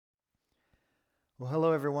Well,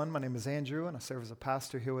 hello everyone. My name is Andrew, and I serve as a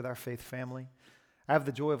pastor here with our faith family. I have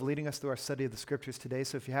the joy of leading us through our study of the scriptures today,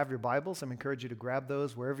 so if you have your Bibles, I encourage you to grab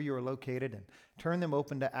those wherever you are located and turn them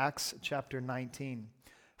open to Acts chapter 19.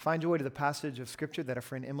 Find your way to the passage of scripture that our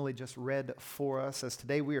friend Emily just read for us, as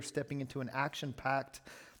today we are stepping into an action-packed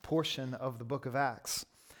portion of the book of Acts.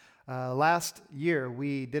 Last year,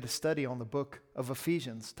 we did a study on the book of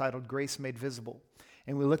Ephesians titled Grace Made Visible,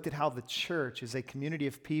 and we looked at how the church is a community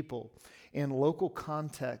of people in local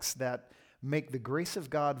contexts that make the grace of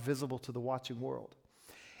God visible to the watching world.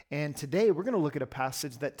 And today we're going to look at a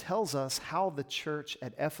passage that tells us how the church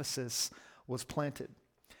at Ephesus was planted.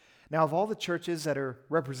 Now, of all the churches that are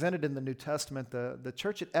represented in the New Testament, the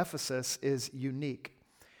church at Ephesus is unique.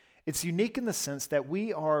 It's unique in the sense that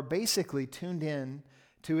we are basically tuned in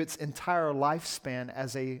to its entire lifespan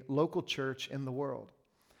as a local church in the world.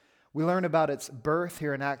 We learn about its birth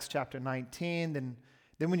here in Acts chapter 19.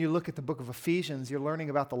 Then when you look at the book of Ephesians, you're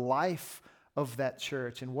learning about the life of that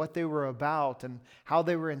church and what they were about and how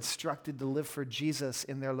they were instructed to live for Jesus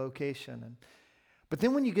in their location. But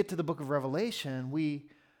then when you get to the book of Revelation, we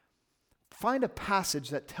find a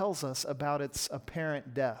passage that tells us about its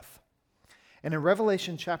apparent death. And in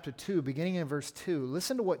Revelation chapter 2, beginning in verse 2,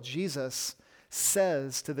 listen to what Jesus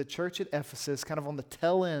says to the church at Ephesus, kind of on the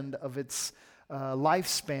tail end of its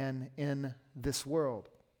lifespan in this world.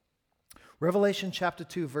 Revelation chapter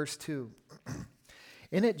 2, verse 2.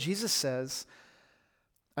 In it, Jesus says,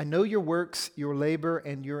 I know your works, your labor,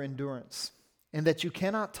 and your endurance, and that you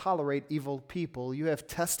cannot tolerate evil people. You have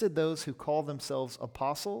tested those who call themselves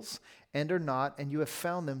apostles and are not, and you have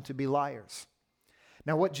found them to be liars.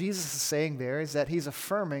 Now, what Jesus is saying there is that he's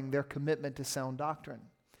affirming their commitment to sound doctrine.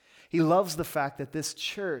 He loves the fact that this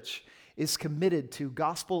church is committed to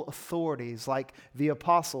gospel authorities like the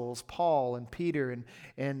apostles, Paul and Peter,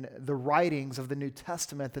 and the writings of the New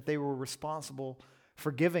Testament that they were responsible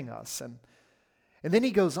for giving us. And then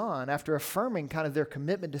he goes on, after affirming kind of their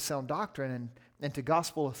commitment to sound doctrine and to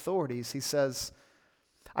gospel authorities, he says,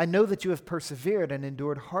 I know that you have persevered and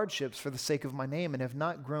endured hardships for the sake of my name and have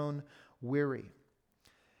not grown weary.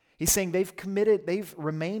 He's saying they've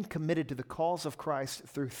remained committed to the cause of Christ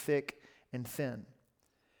through thick and thin.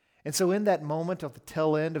 And so in that moment of the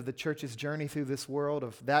tail end of the church's journey through this world,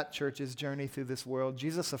 of that church's journey through this world,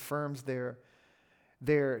 Jesus affirms their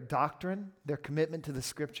doctrine, their commitment to the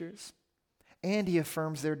scriptures, and he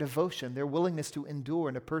affirms their devotion, their willingness to endure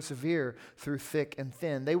and to persevere through thick and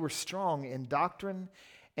thin. They were strong in doctrine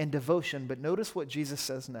and devotion, but notice what Jesus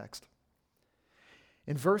says next.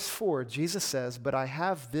 In verse 4, Jesus says, but I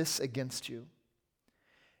have this against you.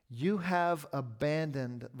 You have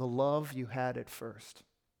abandoned the love you had at first.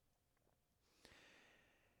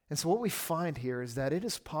 And so what we find here is that it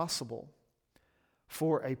is possible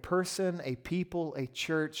for a person, a people, a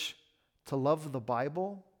church to love the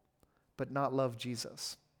Bible but not love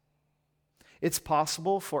Jesus. It's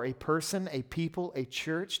possible for a person, a people, a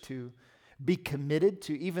church to be committed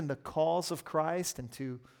to even the cause of Christ and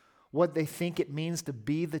to what they think it means to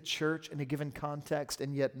be the church in a given context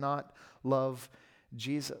and yet not love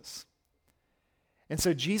Jesus. And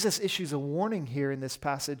so Jesus issues a warning here in this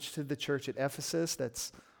passage to the church at Ephesus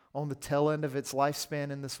that's on the tail end of its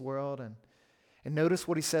lifespan in this world. And notice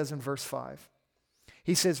what he says in verse 5.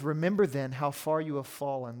 He says, remember then how far you have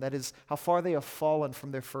fallen. That is, how far they have fallen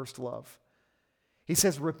from their first love. He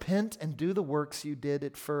says, repent and do the works you did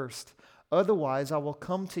at first. Otherwise, I will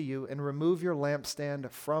come to you and remove your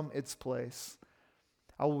lampstand from its place.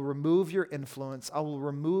 I will remove your influence. I will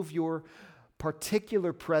remove your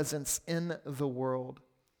particular presence in the world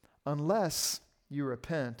unless you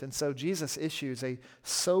repent. And so Jesus issues a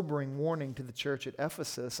sobering warning to the church at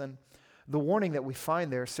Ephesus. And the warning that we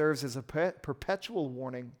find there serves as a perpetual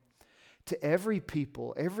warning to every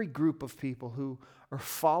people, every group of people who are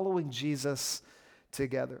following Jesus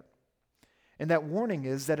together. And that warning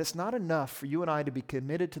is that it's not enough for you and I to be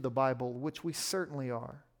committed to the Bible, which we certainly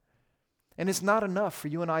are. And it's not enough for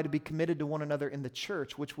you and I to be committed to one another in the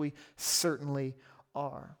church, which we certainly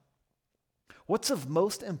are. What's of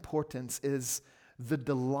most importance is the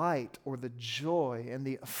delight or the joy and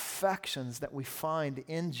the affections that we find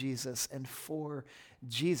in Jesus and for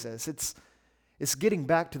Jesus. It's getting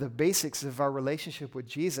back to the basics of our relationship with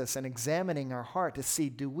Jesus and examining our heart to see,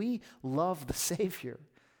 do we love the Savior?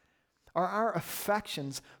 Are our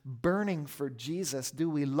affections burning for Jesus? Do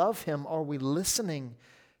we love him? Are we listening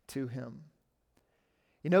to him?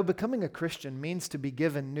 You know, becoming a Christian means to be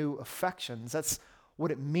given new affections. That's what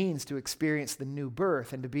it means to experience the new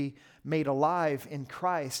birth and to be made alive in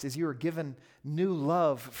Christ, is you are given new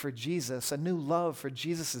love for Jesus, a new love for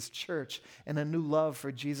Jesus' church, and a new love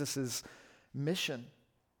for Jesus' mission.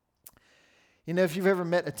 You know, if you've ever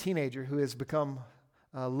met a teenager who has become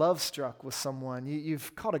love struck with someone,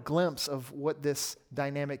 you've caught a glimpse of what this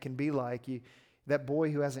dynamic can be like. That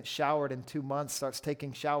boy who hasn't showered in 2 months starts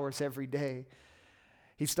taking showers every day.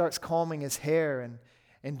 He starts combing his hair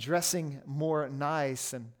and dressing more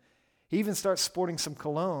nice, and he even starts sporting some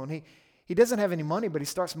cologne. He doesn't have any money, but he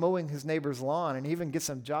starts mowing his neighbor's lawn, and he even gets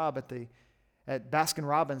a job at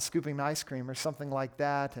Baskin-Robbins scooping ice cream or something like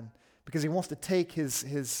that, and because he wants to take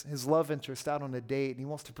his love interest out on a date, and he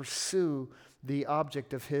wants to pursue the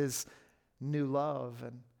object of his new love.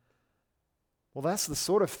 And well, that's the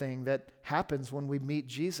sort of thing that happens when we meet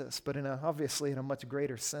Jesus, but obviously in a much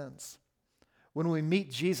greater sense. When we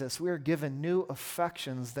meet Jesus, we are given new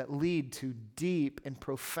affections that lead to deep and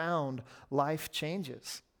profound life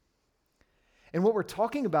changes. And what we're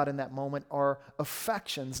talking about in that moment are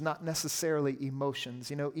affections, not necessarily emotions.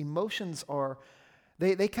 You know, emotions are,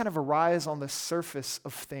 they kind of arise on the surface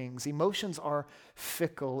of things. Emotions are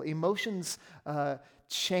fickle. Emotions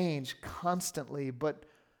change constantly. But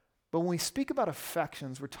when we speak about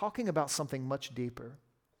affections, we're talking about something much deeper.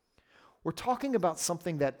 We're talking about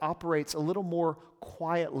something that operates a little more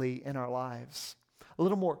quietly in our lives, a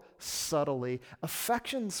little more subtly.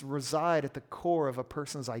 Affections reside at the core of a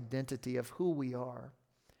person's identity, of who we are.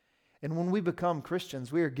 And when we become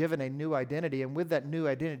Christians, we are given a new identity, and with that new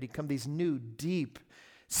identity come these new, deep,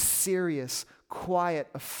 serious, quiet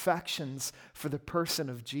affections for the person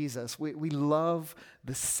of Jesus. We love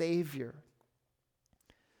the Savior.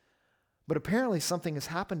 But apparently something has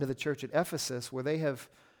happened to the church at Ephesus where they have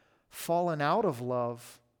fallen out of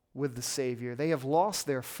love with the Savior. They have lost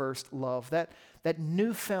their first love, that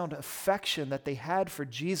newfound affection that they had for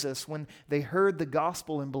Jesus when they heard the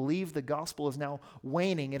gospel and believed the gospel is now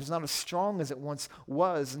waning. It is not as strong as it once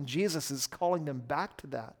was, and Jesus is calling them back to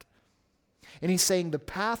that. And he's saying the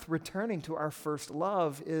path returning to our first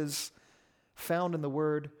love is found in the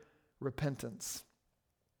word repentance.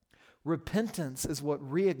 Repentance is what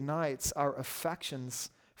reignites our affections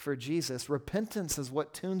for Jesus. Repentance is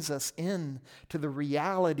what tunes us in to the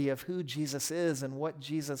reality of who Jesus is and what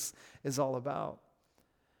Jesus is all about.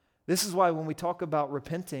 This is why when we talk about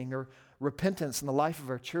repenting or repentance in the life of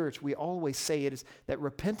our church, we always say it is that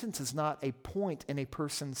repentance is not a point in a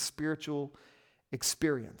person's spiritual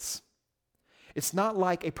experience. It's not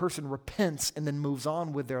like a person repents and then moves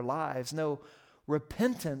on with their lives. No,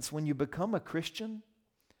 repentance, when you become a Christian,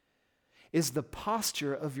 is the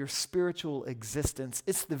posture of your spiritual existence.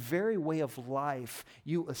 It's the very way of life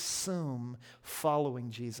you assume following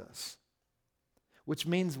Jesus, which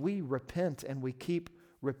means we repent and we keep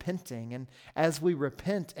repenting. And as we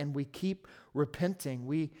repent and we keep repenting,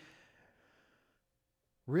 we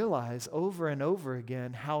realize over and over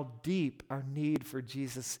again how deep our need for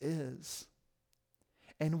Jesus is.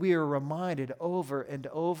 And we are reminded over and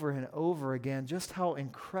over and over again just how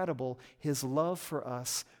incredible his love for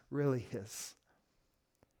us really is.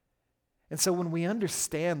 And so when we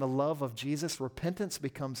understand the love of Jesus, repentance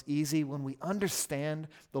becomes easy. When we understand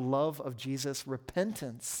the love of Jesus,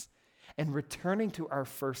 repentance and returning to our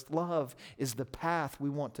first love is the path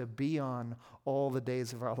we want to be on all the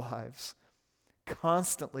days of our lives.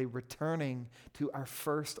 Constantly returning to our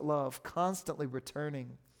first love, constantly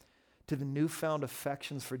returning to the newfound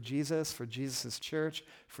affections for Jesus' church,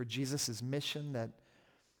 for Jesus' mission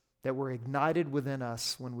that were ignited within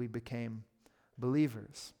us when we became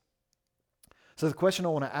believers. So the question I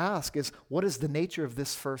want to ask is, what is the nature of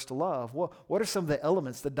this first love? What are some of the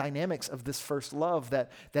elements, the dynamics of this first love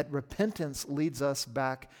that repentance leads us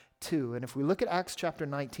back to? And if we look at Acts chapter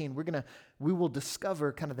 19, we will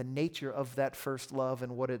discover kind of the nature of that first love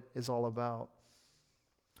and what it is all about.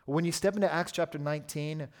 When you step into Acts chapter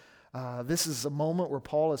 19, this is a moment where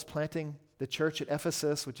Paul is planting the church at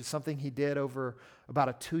Ephesus, which is something he did over about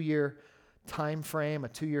a 2-year time frame, a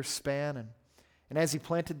 2-year span. And as he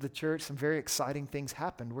planted the church, some very exciting things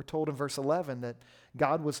happened. We're told in verse 11 that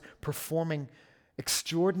God was performing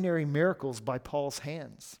extraordinary miracles by Paul's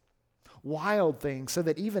hands. Wild things, so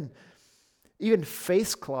that even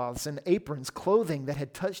face cloths and aprons, clothing that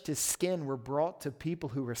had touched his skin were brought to people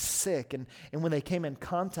who were sick. And when they came in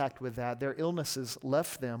contact with that, their illnesses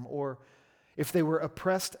left them. Or if they were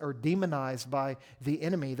oppressed or demonized by the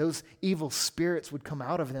enemy, those evil spirits would come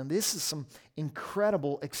out of them. This is some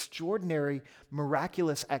incredible, extraordinary,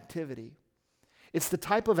 miraculous activity. It's the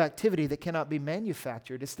type of activity that cannot be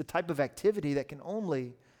manufactured. It's the type of activity that can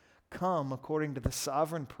only come according to the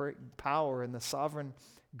sovereign power and the sovereign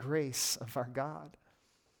grace of our God.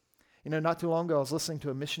 You know, not too long ago, I was listening to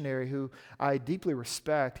a missionary who I deeply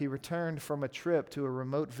respect. He returned from a trip to a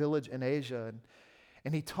remote village in Asia,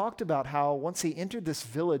 and he talked about how once he entered this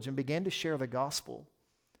village and began to share the gospel,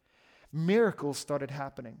 miracles started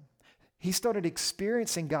happening. He started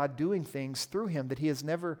experiencing God doing things through him that he has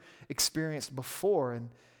never experienced before. And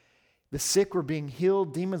the sick were being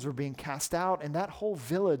healed, demons were being cast out, and that whole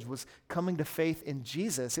village was coming to faith in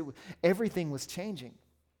Jesus. Everything was changing.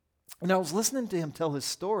 And I was listening to him tell his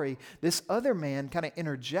story. This other man kind of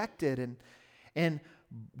interjected and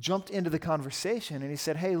jumped into the conversation, and he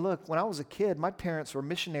said, hey, look, when I was a kid, my parents were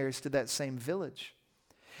missionaries to that same village.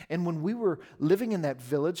 And when we were living in that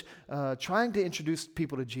village, trying to introduce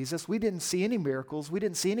people to Jesus, we didn't see any miracles. We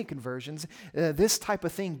didn't see any conversions. This type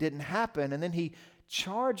of thing didn't happen. And then he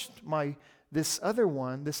charged this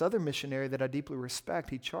other missionary that I deeply respect,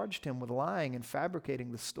 he charged him with lying and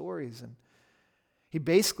fabricating the stories. And he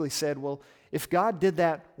basically said, well, if God did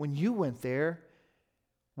that when you went there,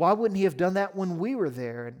 why wouldn't he have done that when we were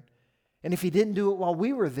there? And if he didn't do it while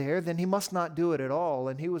we were there, then he must not do it at all.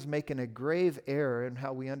 And he was making a grave error in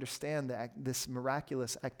how we understand this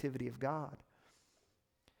miraculous activity of God.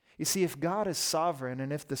 You see, if God is sovereign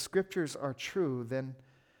and if the scriptures are true, then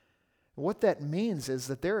what that means is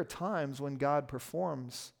that there are times when God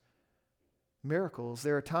performs miracles.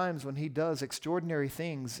 There are times when he does extraordinary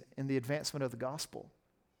things in the advancement of the gospel.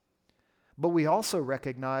 But we also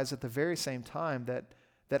recognize at the very same time that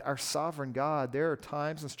our sovereign God, there are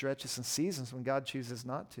times and stretches and seasons when God chooses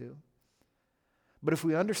not to. But if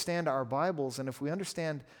we understand our Bibles and if we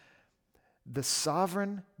understand the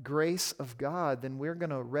sovereign grace of God, then we're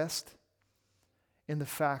going to rest in the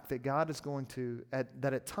fact that God is going to,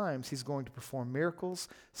 that at times he's going to perform miracles,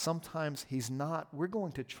 sometimes he's not. We're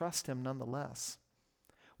going to trust him nonetheless.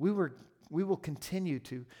 We will continue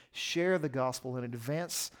to share the gospel and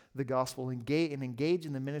advance the gospel and engage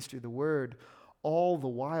in the ministry of the word, all the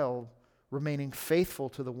while remaining faithful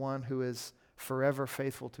to the one who is forever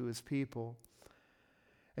faithful to his people.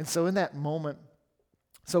 And so in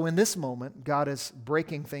this moment, God is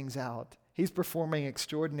breaking things out. He's performing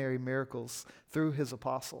extraordinary miracles through his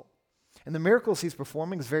apostle. And the miracles he's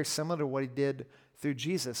performing is very similar to what he did through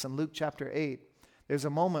Jesus. In Luke chapter 8, there's a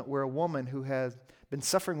moment where a woman who has been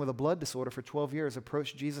suffering with a blood disorder for 12 years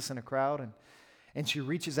approached Jesus in a crowd, and she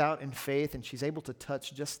reaches out in faith, and she's able to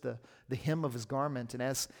touch just the hem of his garment. And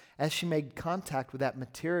as she made contact with that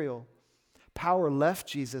material, power left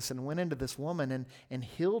Jesus and went into this woman and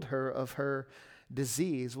healed her of her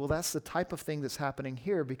disease. Well, that's the type of thing that's happening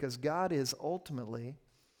here, because God is ultimately,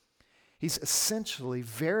 he's essentially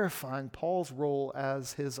verifying Paul's role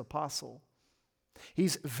as his apostle.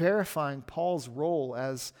 He's verifying Paul's role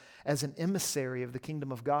as an emissary of the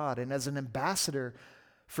kingdom of God and as an ambassador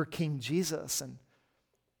for King Jesus.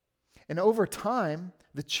 And over time,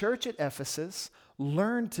 the church at Ephesus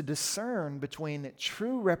learned to discern between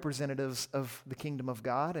true representatives of the kingdom of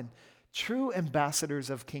God and true ambassadors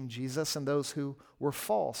of King Jesus and those who were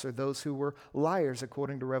false or those who were liars,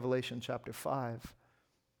 according to Revelation chapter 5.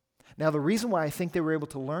 Now, the reason why I think they were able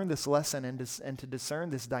to learn this lesson and to discern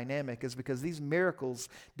this dynamic is because these miracles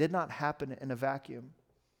did not happen in a vacuum.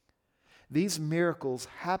 These miracles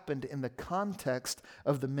happened in the context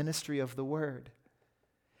of the ministry of the word.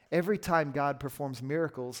 Every time God performs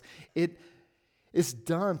miracles, it is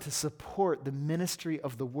done to support the ministry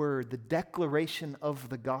of the word, the declaration of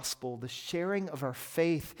the gospel, the sharing of our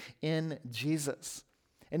faith in Jesus.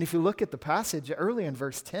 And if you look at the passage early in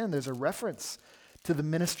verse 10, there's a reference to the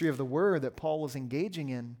ministry of the word that Paul was engaging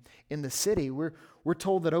in the city. We're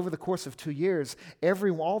told that over the course of 2 years,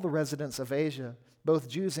 all the residents of Asia, both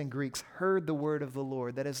Jews and Greeks, heard the word of the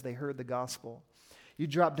Lord. That is, they heard the gospel. You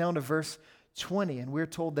drop down to verse 20, and we're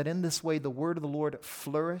told that in this way the word of the Lord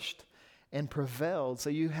flourished and prevailed.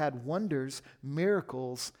 So you had wonders,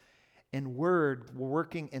 miracles, and word were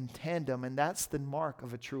working in tandem, and that's the mark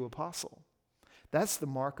of a true apostle. That's the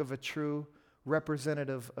mark of a true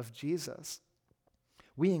representative of Jesus.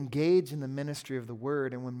 We engage in the ministry of the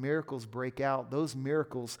word, and when miracles break out, those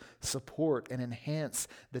miracles support and enhance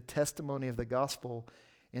the testimony of the gospel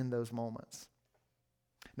in those moments.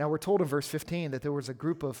 Now we're told in verse 15 that there was a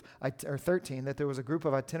group of, or 13, that there was a group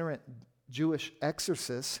of itinerant Jewish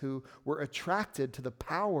exorcists who were attracted to the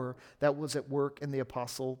power that was at work in the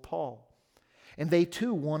apostle Paul. And they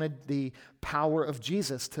too wanted the power of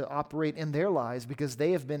Jesus to operate in their lives because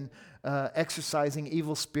they have been exorcising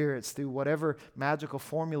evil spirits through whatever magical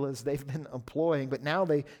formulas they've been employing. But now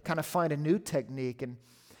they kind of find a new technique. And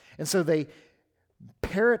so they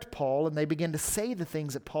parrot Paul and they begin to say the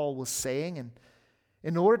things that Paul was saying and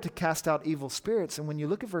in order to cast out evil spirits. And when you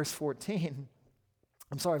look at verse 15,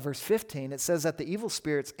 it says that the evil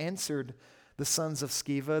spirits answered the sons of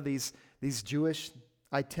Sceva, these Jewish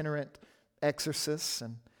itinerant exorcists,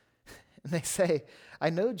 and they say, I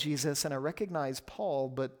know Jesus and I recognize Paul,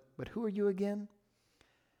 but who are you again?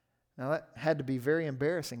 Now, that had to be very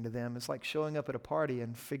embarrassing to them. It's like showing up at a party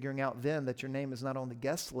and figuring out then that your name is not on the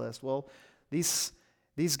guest list. Well, these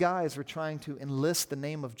guys were trying to enlist the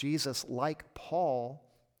name of Jesus like Paul,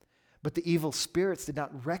 but the evil spirits did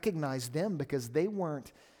not recognize them because they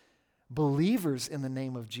weren't believers in the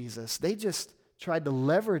name of Jesus. They just tried to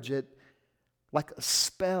leverage it like a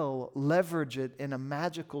spell, leverage it in a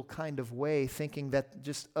magical kind of way, thinking that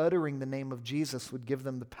just uttering the name of Jesus would give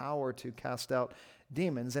them the power to cast out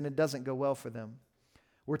demons, and it doesn't go well for them.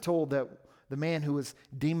 We're told that the man who was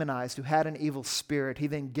demonized, who had an evil spirit, he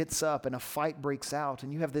then gets up and a fight breaks out,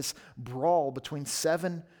 and you have this brawl between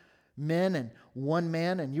 7 men and 1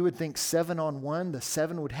 man, and you would think 7 on 1, the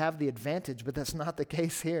 7 would have the advantage, but that's not the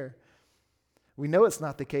case here. We know it's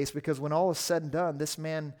not the case because when all is said and done, this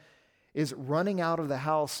man is running out of the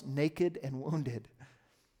house naked and wounded.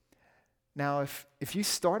 Now, if you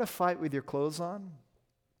start a fight with your clothes on,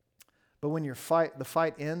 but when the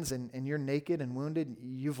fight ends and you're naked and wounded,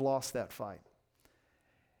 you've lost that fight.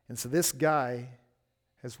 And so this guy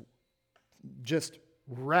has just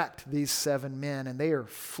wrecked these 7 men, and they are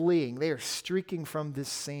fleeing. They are streaking from this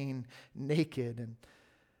scene naked.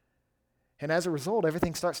 And as a result,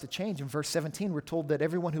 everything starts to change. In verse 17, we're told that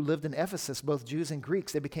everyone who lived in Ephesus, both Jews and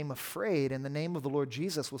Greeks, they became afraid, and the name of the Lord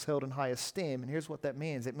Jesus was held in high esteem. And here's what that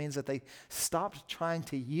means. It means that they stopped trying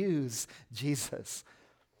to use Jesus.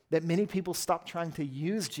 That many people stopped trying to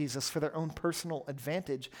use Jesus for their own personal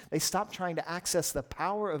advantage. They stopped trying to access the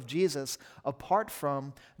power of Jesus apart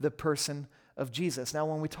from the person of Jesus. Now,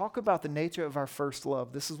 when we talk about the nature of our first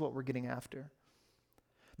love, this is what we're getting after.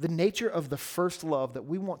 The nature of the first love that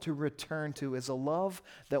we want to return to is a love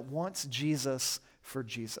that wants Jesus for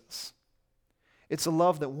Jesus. It's a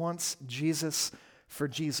love that wants Jesus for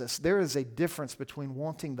Jesus. There is a difference between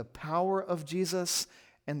wanting the power of Jesus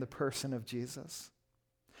and the person of Jesus.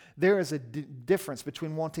 There is a difference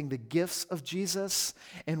between wanting the gifts of Jesus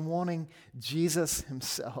and wanting Jesus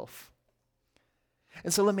himself.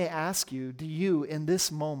 And so let me ask you, do you, in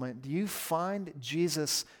this moment, do you find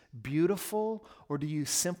Jesus beautiful, or do you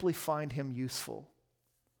simply find him useful?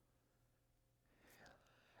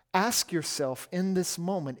 Ask yourself in this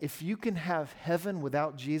moment, if you can have heaven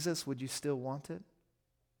without Jesus, would you still want it?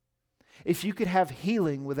 If you could have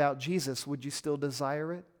healing without Jesus, would you still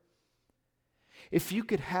desire it? If you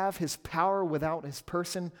could have his power without his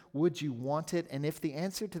person, would you want it? And if the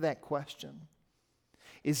answer to that question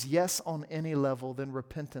is yes on any level, then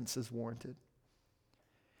repentance is warranted.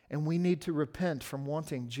 And we need to repent from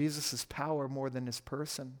wanting Jesus' power more than his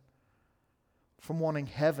person, from wanting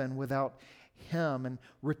heaven without him, and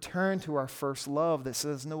return to our first love that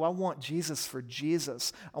says, no, I want Jesus for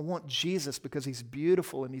Jesus. I want Jesus because he's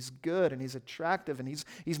beautiful and he's good and he's attractive and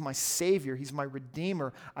he's my Savior. He's my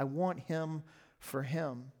Redeemer. I want him for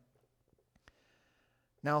him.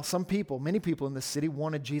 Now, many people in this city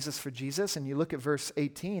wanted Jesus for Jesus, and you look at verse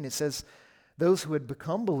 18, it says, those who had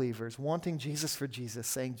become believers, wanting Jesus for Jesus,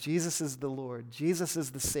 saying, Jesus is the Lord, Jesus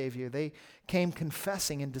is the Savior, they came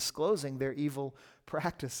confessing and disclosing their evil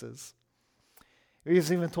practices. He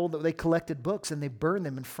was even told that they collected books and they burned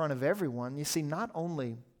them in front of everyone. You see, not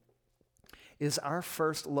only is our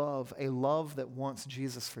first love a love that wants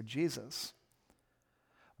Jesus for Jesus,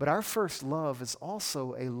 but our first love is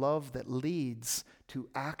also a love that leads to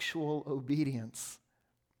actual obedience.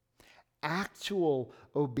 Actual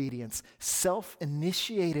obedience,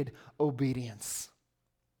 self-initiated obedience.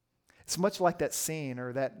 It's much like that scene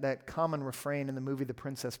or that common refrain in the movie The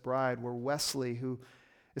Princess Bride, where Wesley, who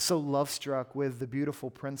is so love-struck with the beautiful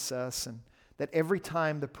princess, and that every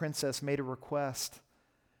time the princess made a request,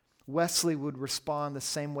 Wesley would respond the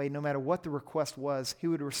same way. No matter what the request was, he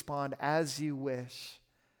would respond, as you wish.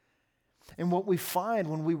 And what we find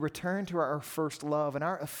when we return to our first love and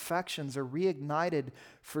our affections are reignited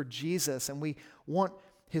for Jesus and we want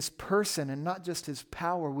his person and not just his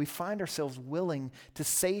power, we find ourselves willing to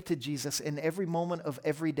say to Jesus in every moment of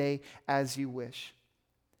every day, as you wish.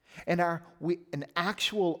 And an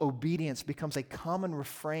actual obedience becomes a common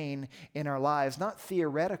refrain in our lives, not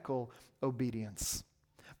theoretical obedience,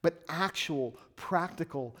 but actual,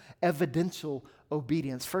 practical, evidential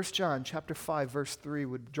obedience. 1 John chapter 5, verse 3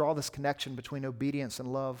 would draw this connection between obedience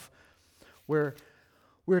and love, where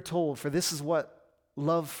we're told, for this is what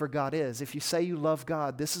love for God is. If you say you love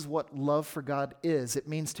God, this is what love for God is. It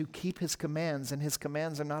means to keep his commands, and his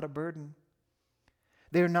commands are not a burden.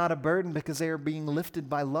 They are not a burden because they are being lifted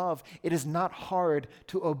by love. It is not hard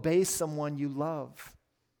to obey someone you love.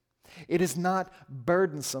 It is not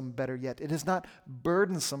burdensome, better yet. It is not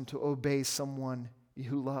burdensome to obey someone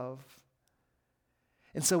you love.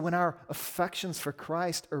 And so when our affections for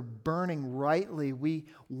Christ are burning rightly, we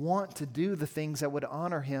want to do the things that would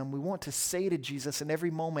honor him. We want to say to Jesus in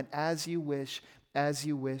every moment, as you wish, as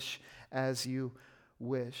you wish, as you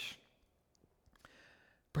wish.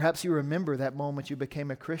 Perhaps you remember that moment you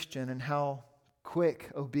became a Christian and how quick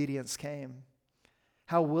obedience came.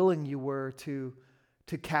 How willing you were to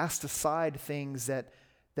cast aside things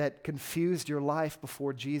that confused your life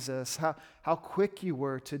before Jesus. How quick you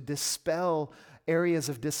were to dispel areas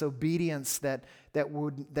of disobedience that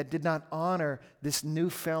did not honor this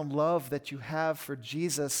newfound love that you have for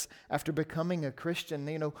Jesus after becoming a Christian.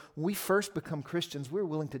 You know, when we first become Christians, we're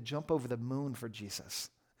willing to jump over the moon for Jesus.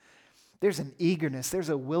 There's an eagerness, there's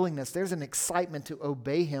a willingness, there's an excitement to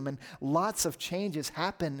obey him, and lots of changes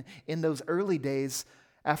happen in those early days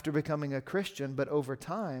after becoming a Christian. But over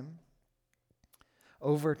time,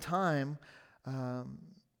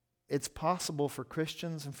 it's possible for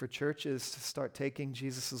Christians and for churches to start taking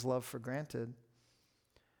Jesus' love for granted.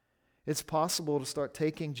 It's possible to start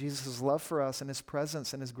taking Jesus' love for us and his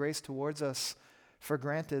presence and his grace towards us for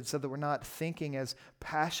granted, so that we're not thinking as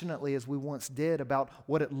passionately as we once did about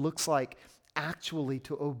what it looks like actually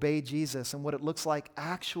to obey Jesus and what it looks like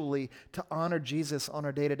actually to honor Jesus on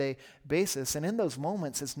our day-to-day basis. And in those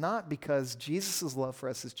moments, it's not because Jesus' love for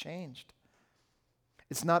us has changed.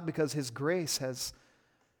 It's not because his grace has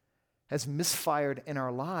misfired in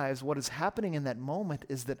our lives. What is happening in that moment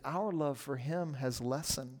is that our love for him has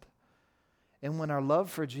lessened. And when our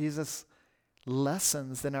love for Jesus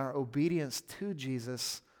lessens, then our obedience to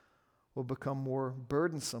Jesus will become more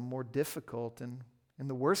burdensome, more difficult. And in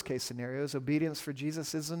the worst case scenarios, obedience for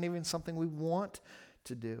Jesus isn't even something we want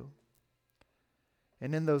to do.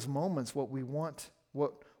 And in those moments,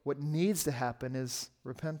 what needs to happen is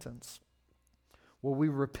repentance. Well, we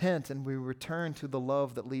repent and we return to the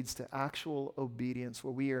love that leads to actual obedience,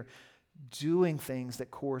 where we are doing things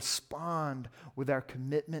that correspond with our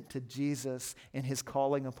commitment to Jesus and his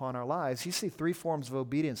calling upon our lives. You see three forms of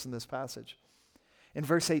obedience in this passage. In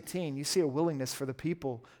verse 18, you see a willingness for the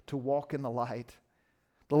people to walk in the light.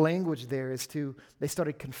 The language there is they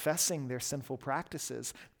started confessing their sinful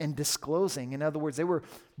practices and disclosing. In other words, they were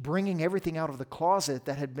bringing everything out of the closet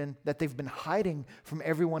that they've been hiding from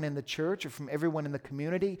everyone in the church or from everyone in the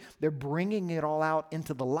community. They're bringing it all out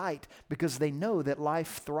into the light because they know that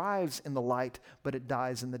life thrives in the light, but it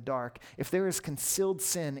dies in the dark. If there is concealed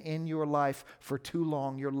sin in your life for too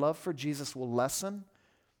long, your love for Jesus will lessen,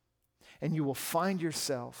 and you will find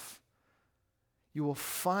yourself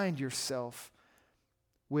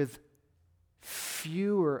with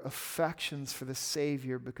fewer affections for the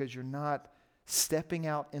Savior because you're not stepping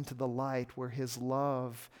out into the light where his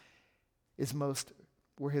love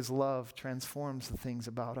transforms the things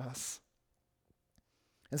about us.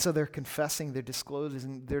 And so they're confessing, they're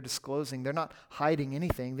disclosing, they're not hiding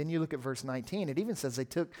anything. Then you look at verse 19, it even says they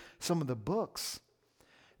took some of the books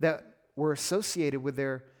that were associated with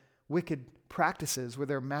their wicked practices, with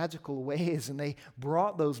their magical ways, and they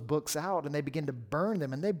brought those books out and they began to burn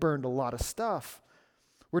them, and they burned a lot of stuff.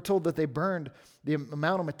 We're told that they burned the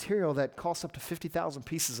amount of material that cost up to 50,000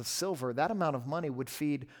 pieces of silver. That amount of money would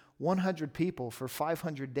feed 100 people for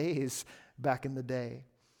 500 days back in the day.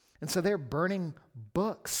 And so they're burning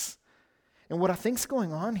books. And what I think is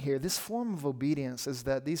going on here, this form of obedience, is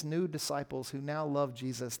that these new disciples who now love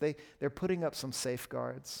Jesus, they're putting up some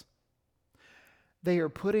safeguards. They are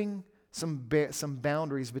putting some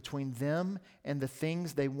boundaries between them and the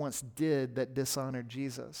things they once did that dishonored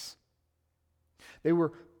Jesus. They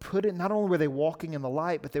were not only were they walking in the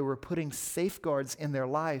light, but they were putting safeguards in their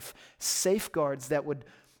life, safeguards that would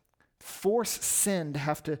force sin to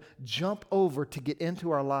have to jump over to get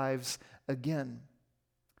into our lives again.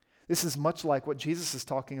 This is much like what Jesus is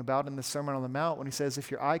talking about in the Sermon on the Mount when he says,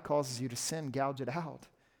 if your eye causes you to sin, gouge it out.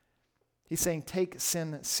 He's saying, take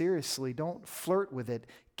sin seriously. Don't flirt with it.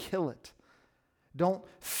 Kill it. Don't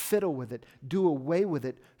fiddle with it. Do away with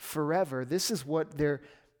it forever. This is what they're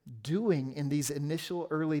doing in these initial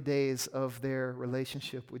early days of their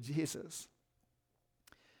relationship with Jesus.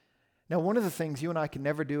 Now, one of the things you and I can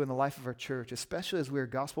never do in the life of our church, especially as we're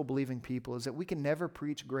gospel-believing people, is that we can never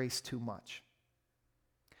preach grace too much.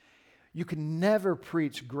 You can never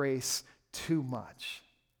preach grace too much.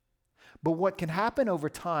 But what can happen over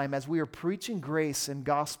time as we are preaching grace and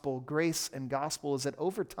gospel is that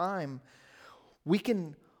over time, we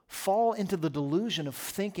can fall into the delusion of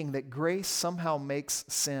thinking that grace somehow makes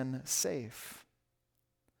sin safe.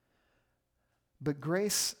 But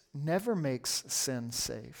grace never makes sin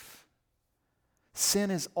safe.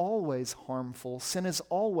 Sin is always harmful. Sin is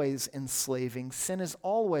always enslaving. Sin is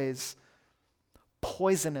always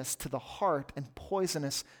poisonous to the heart and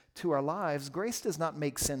poisonous to our lives, grace does not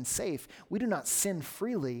make sin safe. We do not sin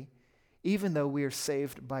freely, even though we are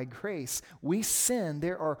saved by grace. We sin,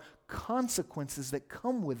 there are consequences that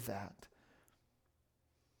come with that.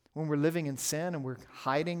 When we're living in sin and we're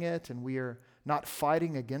hiding it and we are not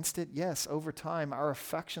fighting against it, yes, over time our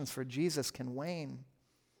affections for Jesus can wane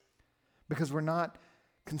because we're not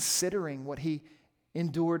considering what he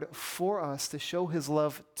endured for us to show his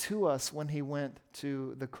love to us when he went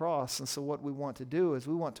to the cross. And so what we want to do is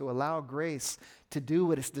we want to allow grace to do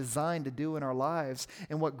what it's designed to do in our lives.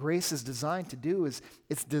 And what grace is designed to do is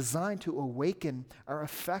it's designed to awaken our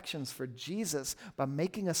affections for Jesus by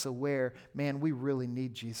making us aware, man, we really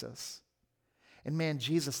need Jesus. And man,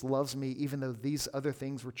 Jesus loves me even though these other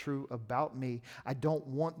things were true about me. I don't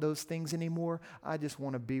want those things anymore. I just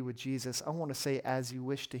want to be with Jesus. I want to say as you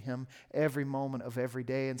wish to him every moment of every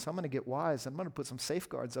day. And so I'm going to get wise. I'm going to put some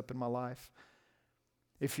safeguards up in my life.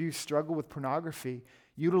 If you struggle with pornography,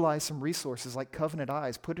 utilize some resources like Covenant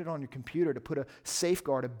Eyes. Put it on your computer to put a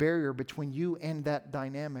safeguard, a barrier between you and that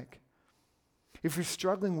dynamic. If you're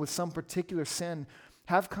struggling with some particular sin,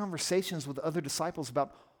 have conversations with other disciples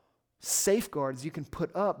about safeguards you can put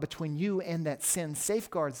up between you and that sin,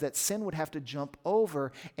 safeguards that sin would have to jump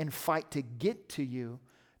over and fight to get to you.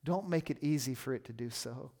 Don't make it easy for it to do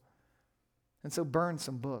so. And so burn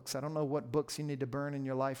some books. I don't know what books you need to burn in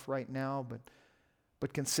your life right now,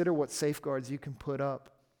 but consider what safeguards you can put up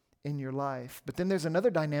in your life. But then there's another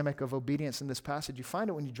dynamic of obedience in this passage. You find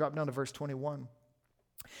it when you drop down to verse 21.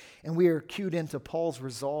 And we are cued into Paul's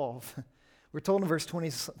resolve. We're told in verse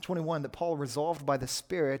 21 that Paul resolved by the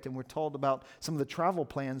Spirit, and we're told about some of the travel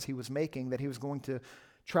plans he was making, that he was going to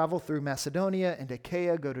travel through Macedonia and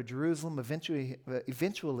Achaia, go to Jerusalem.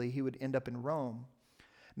 Eventually, he would end up in Rome.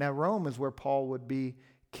 Now, Rome is where Paul would be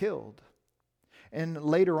killed. And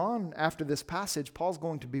later on, after this passage, Paul's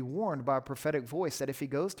going to be warned by a prophetic voice that if he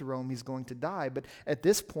goes to Rome, he's going to die. But at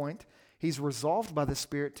this point, he's resolved by the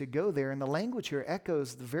Spirit to go there, and the language here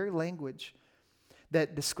echoes the very language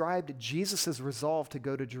that described Jesus' resolve to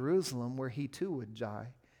go to Jerusalem where he too would die.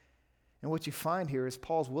 And what you find here is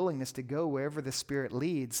Paul's willingness to go wherever the Spirit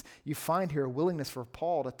leads. You find here a willingness for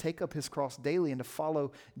Paul to take up his cross daily and to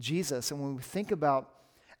follow Jesus. And when we think about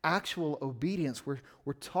actual obedience,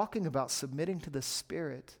 we're talking about submitting to the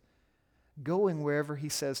Spirit, going wherever he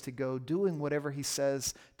says to go, doing whatever he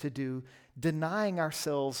says to do, denying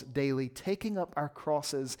ourselves daily, taking up our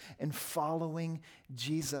crosses and following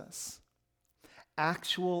Jesus.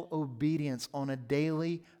 Actual obedience on a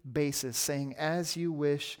daily basis, saying as you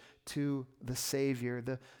wish to the Savior.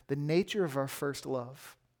 The nature of our first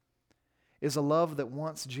love is a love that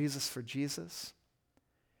wants Jesus for Jesus,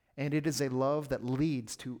 and it is a love that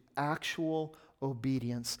leads to actual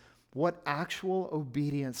obedience. What actual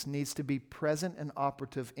obedience needs to be present and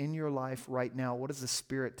operative in your life right now? What is the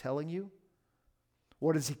Spirit telling you?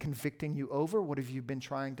 What is he convicting you over? What have you been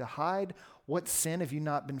trying to hide? What sin have you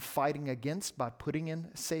not been fighting against by putting in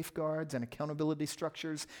safeguards and accountability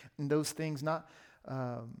structures and those things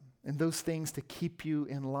to keep you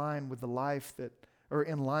in line with the life that, or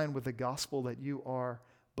in line with the gospel that you are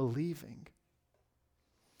believing?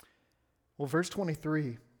 Well, verse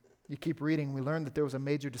 23, you keep reading, we learned that there was a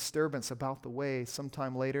major disturbance about the way.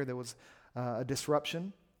 Sometime later, there was a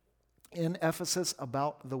disruption in Ephesus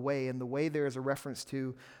about the way. And the way there is a reference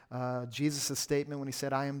to Jesus' statement when he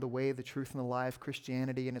said, I am the way, the truth, and the life.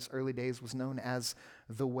 Christianity in its early days was known as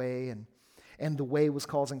the way, and the way was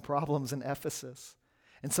causing problems in Ephesus.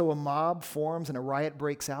 And so a mob forms and a riot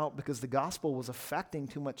breaks out because the gospel was affecting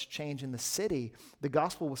too much change in the city. The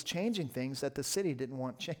gospel was changing things that the city didn't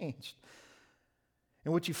want changed.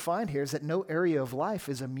 And what you find here is that no area of life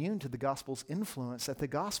is immune to the gospel's influence, that the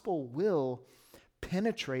gospel will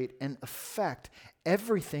penetrate and affect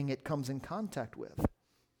everything it comes in contact with.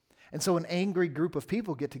 And so an angry group of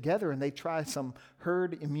people get together and they try some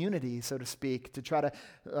herd immunity, so to speak, to try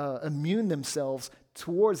to immune themselves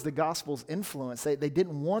towards the gospel's influence. They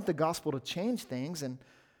didn't want the gospel to change things, and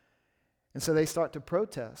so they start to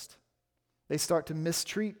protest. They start to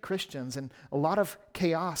mistreat Christians, and a lot of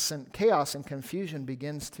chaos and confusion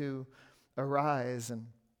begins to arise. And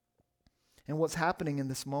what's happening in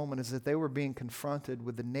this moment is that they were being confronted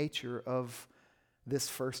with the nature of this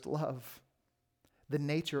first love, the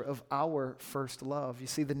nature of our first love. You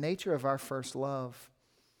see, the nature of our first love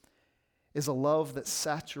is a love that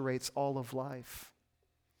saturates all of life.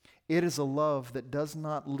 It is a love that does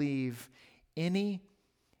not leave any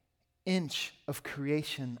inch of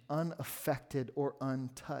creation unaffected or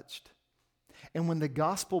untouched. And when the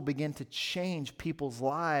gospel began to change people's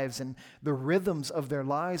lives and the rhythms of their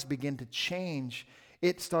lives begin to change,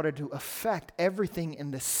 It started to affect everything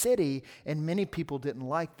in the city, and many people didn't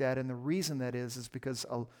like that. And the reason that is because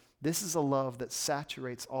this is a love that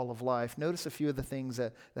saturates all of life. Notice a few of the things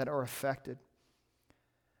that are affected.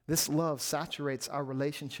 This love saturates our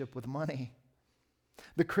relationship with money.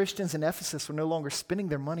 The Christians in Ephesus were no longer spending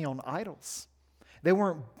their money on idols. They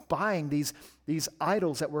weren't buying these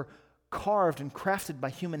idols that were carved and crafted by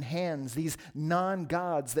human hands, these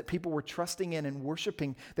non-gods that people were trusting in and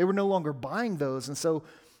worshiping. They were no longer buying those. And so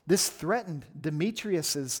this threatened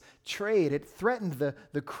Demetrius's trade. It threatened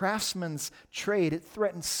the craftsman's trade. It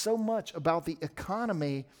threatened so much about the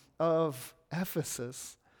economy of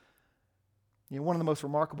Ephesus. You know, one of the most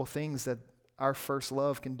remarkable things that our first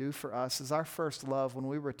love can do for us is our first love, when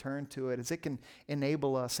we return to it, is it can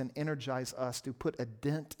enable us and energize us to put a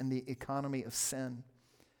dent in the economy of sin,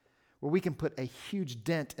 where we can put a huge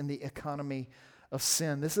dent in the economy of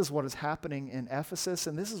sin. This is what is happening in Ephesus,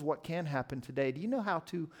 and this is what can happen today. Do you know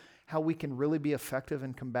how we can really be effective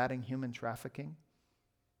in combating human trafficking?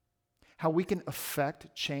 How we can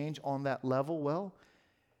affect change on that level? Well,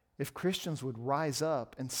 if Christians would rise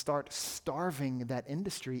up and start starving that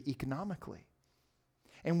industry economically.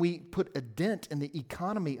 And we put a dent in the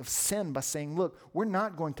economy of sin by saying, look, we're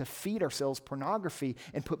not going to feed ourselves pornography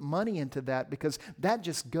and put money into that, because that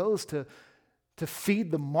just goes to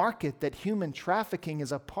feed the market that human trafficking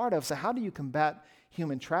is a part of. So how do you combat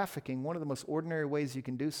human trafficking? One of the most ordinary ways you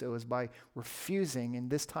can do so is by refusing, in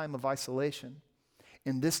this time of isolation,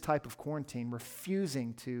 in this type of quarantine,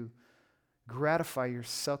 refusing to gratify your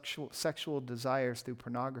sexual desires through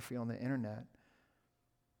pornography on the internet.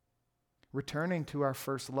 Returning to our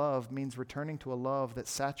first love means returning to a love that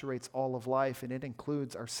saturates all of life, and it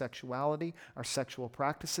includes our sexuality, our sexual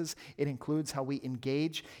practices. It includes how we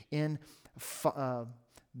engage in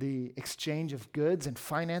the exchange of goods and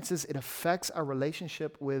finances. It affects our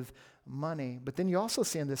relationship with money. But then you also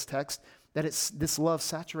see in this text that this love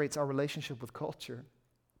saturates our relationship with culture.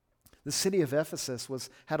 The city of Ephesus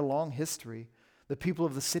had a long history. The people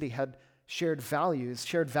of the city had shared values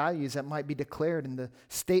that might be declared in the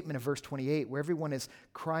statement of verse 28, where everyone is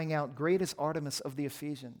crying out, "Great is Artemis of the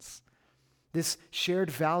Ephesians." This shared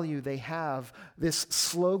value they have, this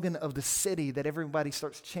slogan of the city that everybody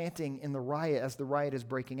starts chanting in the riot as the riot is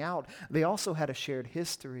breaking out. They also had a shared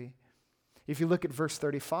history. If you look at verse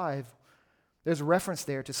 35, there's a reference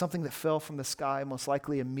there to something that fell from the sky, most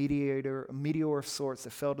likely a meteor of sorts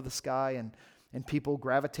that fell to the sky, and people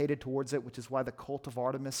gravitated towards it, which is why the cult of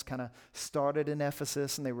Artemis kind of started in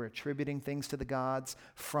Ephesus, and they were attributing things to the gods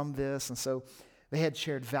from this. And so they had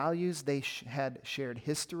shared values, they had shared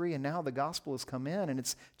history, and now the gospel has come in, and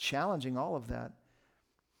it's challenging all of that.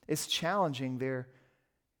 It's challenging their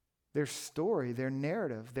story, their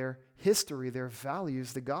narrative, their history, their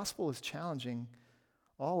values. The gospel is challenging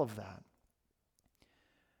all of that.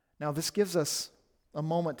 Now, this gives us a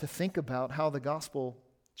moment to think about how the gospel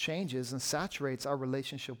changes and saturates our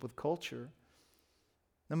relationship with culture.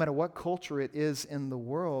 No matter what culture it is in the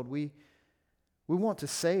world, we want to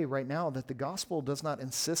say right now that the gospel does not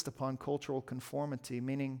insist upon cultural conformity,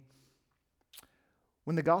 meaning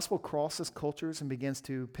when the gospel crosses cultures and begins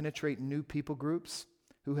to penetrate new people groups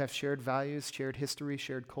who have shared values, shared history,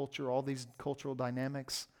 shared culture, all these cultural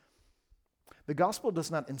dynamics, the gospel does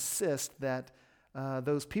not insist that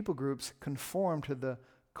those people groups conform to the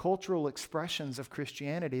cultural expressions of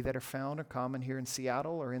Christianity that are found or common here in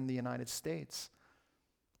Seattle or in the United States.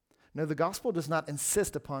 No, the gospel does not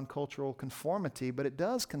insist upon cultural conformity, but it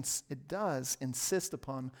does insist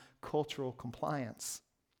upon cultural compliance.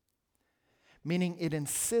 Meaning it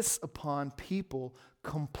insists upon people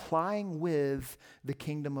complying with the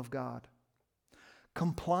kingdom of God,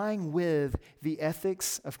 complying with the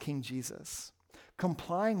ethics of King Jesus,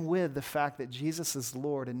 complying with the fact that Jesus is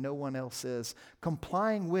Lord and no one else is,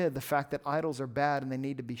 complying with the fact that idols are bad and they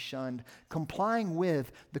need to be shunned, complying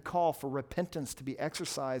with the call for repentance to be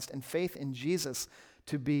exercised and faith in Jesus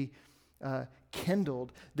to be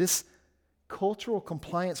kindled. This cultural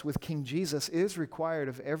compliance with King Jesus is required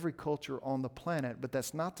of every culture on the planet, but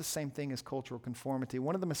that's not the same thing as cultural conformity.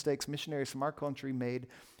 One of the mistakes missionaries from our country made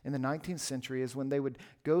in the 19th century is when they would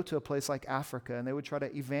go to a place like Africa and they would try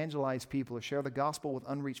to evangelize people or share the gospel with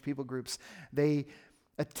unreached people groups, they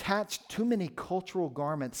attached too many cultural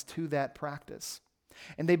garments to that practice.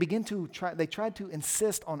 And they tried to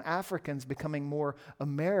insist on Africans becoming more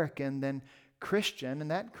American than Christian,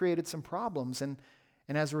 and that created some problems. And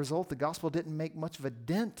as a result, the gospel didn't make much of a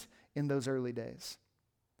dent in those early days.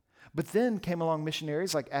 But then came along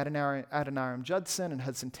missionaries like Adoniram Judson and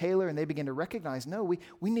Hudson Taylor, and they began to recognize, no,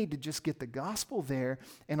 we need to just get the gospel there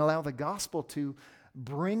and allow the gospel to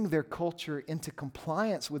bring their culture into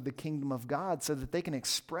compliance with the kingdom of God so that they can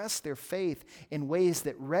express their faith in ways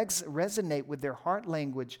that resonate with their heart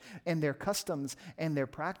language and their customs and their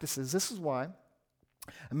practices. This is why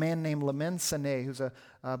a man named Lamin Sanneh, who's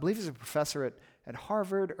I believe he's a professor at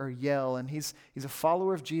Harvard or Yale, and he's a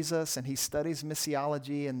follower of Jesus, and he studies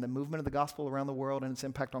missiology and the movement of the gospel around the world and its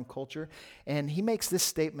impact on culture. And he makes this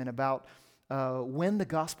statement about when the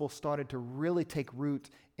gospel started to really take root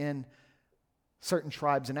in certain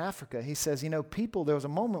tribes in Africa. He says, there was a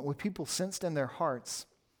moment where people sensed in their hearts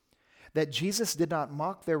that Jesus did not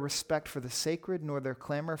mock their respect for the sacred nor their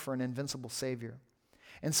clamor for an invincible Savior.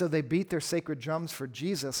 And so they beat their sacred drums for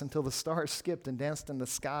Jesus until the stars skipped and danced in the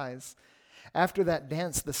skies. After that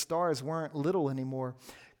dance, the stars weren't little anymore.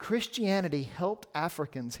 Christianity helped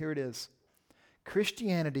Africans, here it is.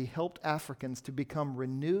 Christianity helped Africans to become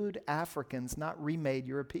renewed Africans, not remade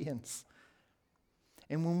Europeans.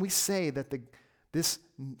 And when we say that this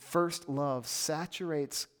first love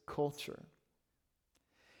saturates culture,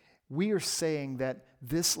 we are saying that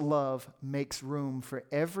this love makes room for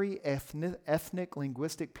every ethnic,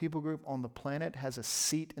 linguistic people group on the planet has a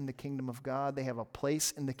seat in the kingdom of God. They have a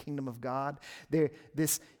place in the kingdom of God.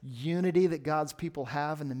 This unity that God's people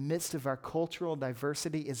have in the midst of our cultural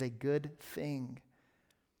diversity is a good thing.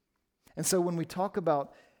 And so when we talk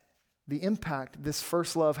about the impact this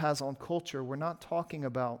first love has on culture, we're not talking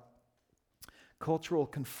about cultural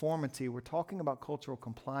conformity. We're talking about cultural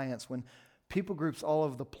compliance. When people groups all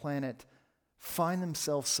over the planet find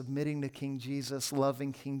themselves submitting to King Jesus,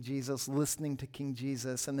 loving King Jesus, listening to King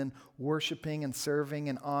Jesus, and then worshiping and serving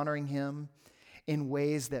and honoring him in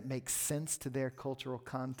ways that make sense to their cultural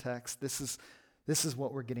context, this is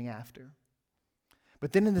what we're getting after.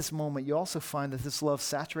 But then in this moment, you also find that this love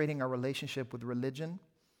saturating our relationship with religion.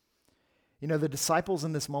 The disciples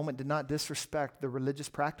in this moment did not disrespect the religious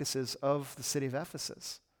practices of the city of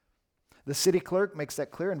Ephesus. The city clerk makes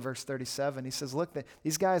that clear in verse 37. He says, look,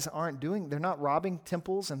 these guys they're not robbing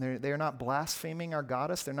temples, and they're not blaspheming our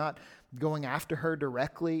goddess. They're not going after her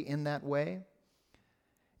directly in that way.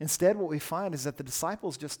 Instead, what we find is that the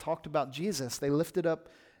disciples just talked about Jesus. They lifted up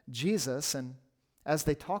Jesus, and as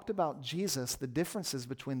they talked about Jesus, the differences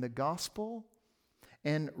between the gospel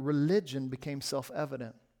and religion became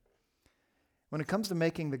self-evident. When it comes to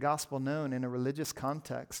making the gospel known in a religious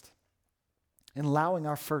context, and allowing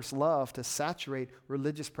our first love to saturate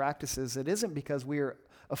religious practices, it isn't because we are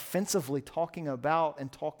offensively talking about and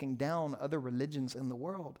talking down other religions in the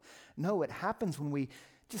world. No, it happens when we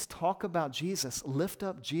just talk about Jesus, lift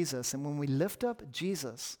up Jesus. And when we lift up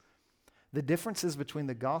Jesus, the differences between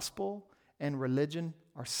the gospel and religion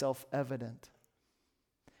are self-evident.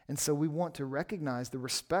 And so we want to recognize the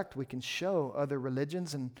respect we can show other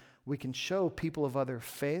religions, and we can show people of other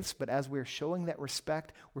faiths, but as we're showing that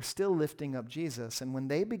respect, we're still lifting up Jesus. And when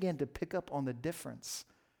they begin to pick up on the difference,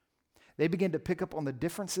 they begin to pick up on the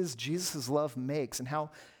differences Jesus' love makes and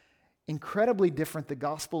how incredibly different the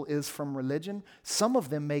gospel is from religion. Some of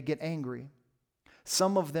them may get angry.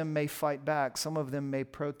 Some of them may fight back. Some of them may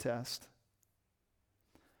protest.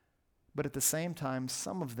 But at the same time,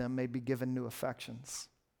 some of them may be given new affections.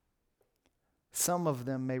 Some of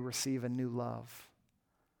them may receive a new love.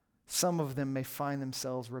 Some of them may find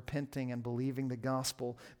themselves repenting and believing the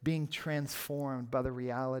gospel, being transformed by the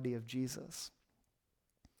reality of Jesus.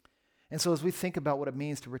 And so as we think about what it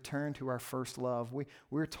means to return to our first love,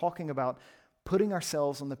 we're talking about putting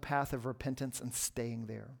ourselves on the path of repentance and staying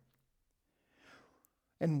there.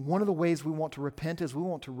 And one of the ways we want to repent is we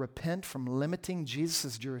want to repent from limiting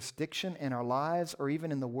Jesus' jurisdiction in our lives or even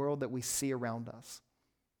in the world that we see around us.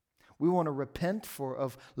 We want to repent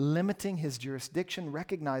of limiting his jurisdiction,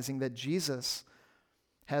 recognizing that Jesus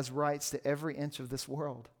has rights to every inch of this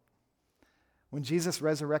world. When Jesus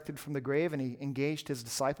resurrected from the grave and he engaged his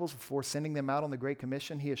disciples before sending them out on the Great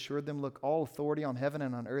Commission, he assured them, look, all authority on heaven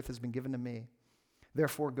and on earth has been given to me.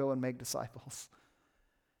 Therefore, go and make disciples.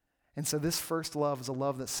 And so this first love is a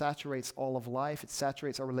love that saturates all of life. It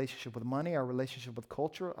saturates our relationship with money, our relationship with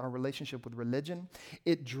culture, our relationship with religion.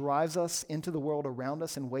 It drives us into the world around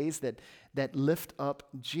us in ways that lift up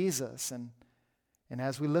Jesus. And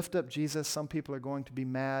as we lift up Jesus, some people are going to be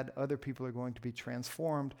mad. Other people are going to be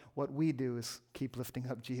transformed. What we do is keep lifting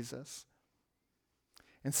up Jesus.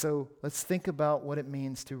 And so let's think about what it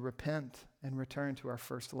means to repent and return to our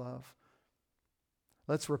first love.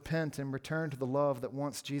 Let's repent and return to the love that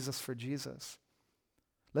wants Jesus for Jesus.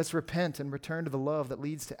 Let's repent and return to the love that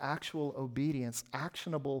leads to actual obedience,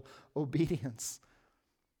 actionable obedience.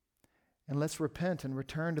 And let's repent and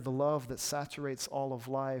return to the love that saturates all of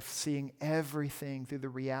life, seeing everything through the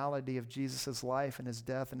reality of Jesus' life and his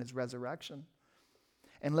death and his resurrection.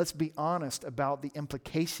 And let's be honest about the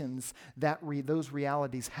implications that those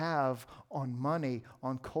realities have on money,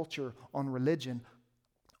 on culture, on religion,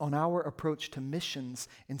 on our approach to missions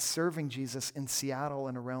and serving Jesus in Seattle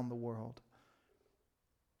and around the world.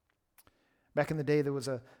 Back in the day, there was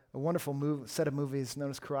a wonderful set of movies known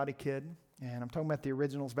as Karate Kid. And I'm talking about the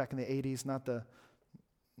originals back in the 80s, not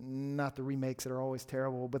the remakes that are always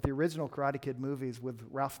terrible, but the original Karate Kid movies with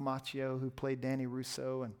Ralph Macchio, who played Danny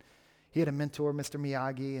Russo, and he had a mentor, Mr.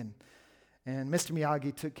 Miyagi, and Mr.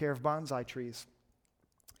 Miyagi took care of bonsai trees.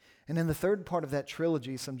 And in the third part of that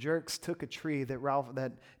trilogy, some jerks took a tree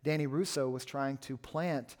that Danny Russo was trying to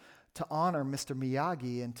plant to honor Mr.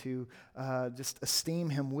 Miyagi and to just esteem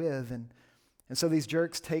him with. And so these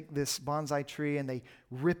jerks take this bonsai tree and they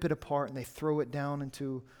rip it apart and they throw it down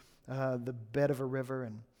into the bed of a river.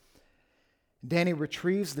 And Danny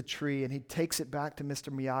retrieves the tree and he takes it back to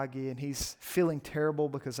Mr. Miyagi, and he's feeling terrible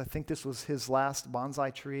because I think this was his last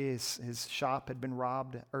bonsai tree. His shop had been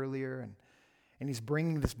robbed earlier, and he's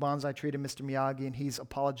bringing this bonsai tree to Mr. Miyagi, and he's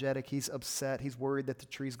apologetic, he's upset, he's worried that the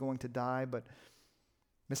tree's going to die, but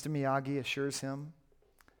Mr. Miyagi assures him.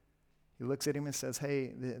 He looks at him and says,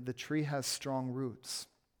 hey, the tree has strong roots.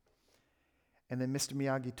 And then Mr.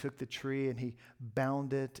 Miyagi took the tree and he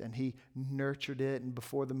bound it and he nurtured it. And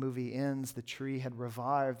before the movie ends, the tree had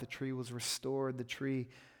revived. The tree was restored. The tree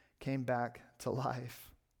came back to life.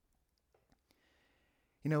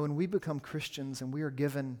 You know, when we become Christians and we are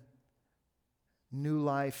given new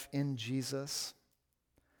life in Jesus,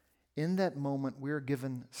 in that moment we are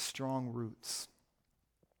given strong roots.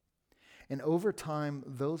 And over time,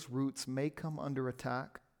 those roots may come under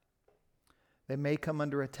attack. They may come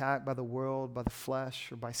under attack by the world, by the flesh,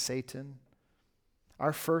 or by Satan.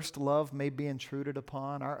 Our first love may be intruded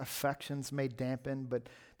upon. Our affections may dampen, but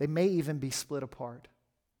they may even be split apart.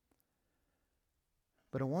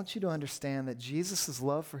 But I want you to understand that Jesus'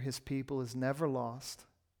 love for his people is never lost.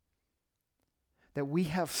 That we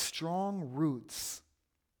have strong roots,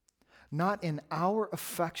 not in our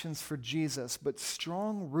affections for Jesus, but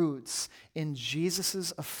strong roots in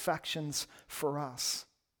Jesus' affections for us.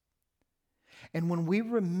 And when we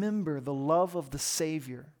remember the love of the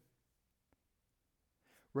Savior,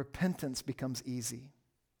 repentance becomes easy.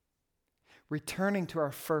 Returning to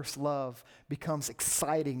our first love becomes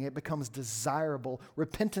exciting. It becomes desirable.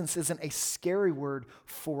 Repentance isn't a scary word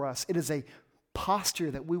for us. It is a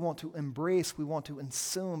posture that we want to embrace, we want to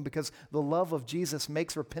assume, because the love of Jesus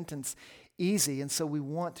makes repentance easy. And so we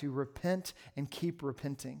want to repent and keep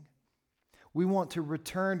repenting. We want to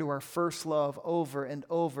return to our first love over and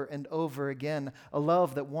over and over again, a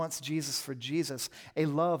love that wants Jesus for Jesus, a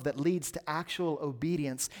love that leads to actual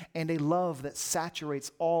obedience, and a love that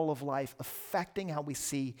saturates all of life, affecting how we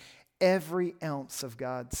see every ounce of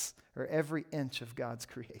God's, or every inch of God's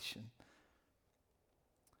creation.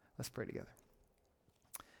 Let's pray together.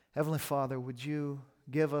 Heavenly Father, would you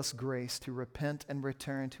give us grace to repent and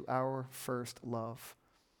return to our first love?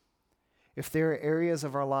 If there are areas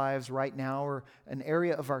of our lives right now, or an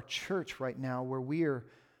area of our church right now where we are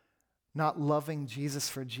not loving Jesus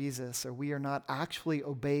for Jesus, or we are not actually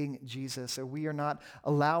obeying Jesus, or we are not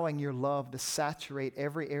allowing your love to saturate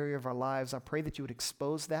every area of our lives, I pray that you would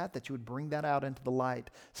expose that you would bring that out into the light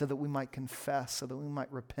so that we might confess, so that we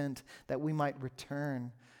might repent, that we might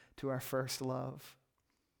return to our first love.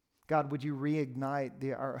 God, would you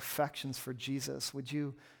reignite our affections for Jesus? Would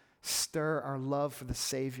you stir our love for the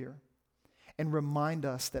Savior? And remind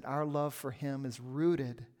us that our love for him is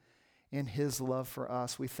rooted in his love for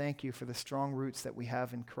us. We thank you for the strong roots that we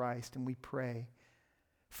have in Christ, and we pray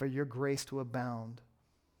for your grace to abound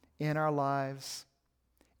in our lives,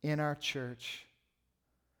 in our church,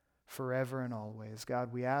 forever and always.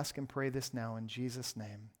 God, we ask and pray this now in Jesus'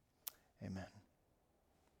 name. Amen.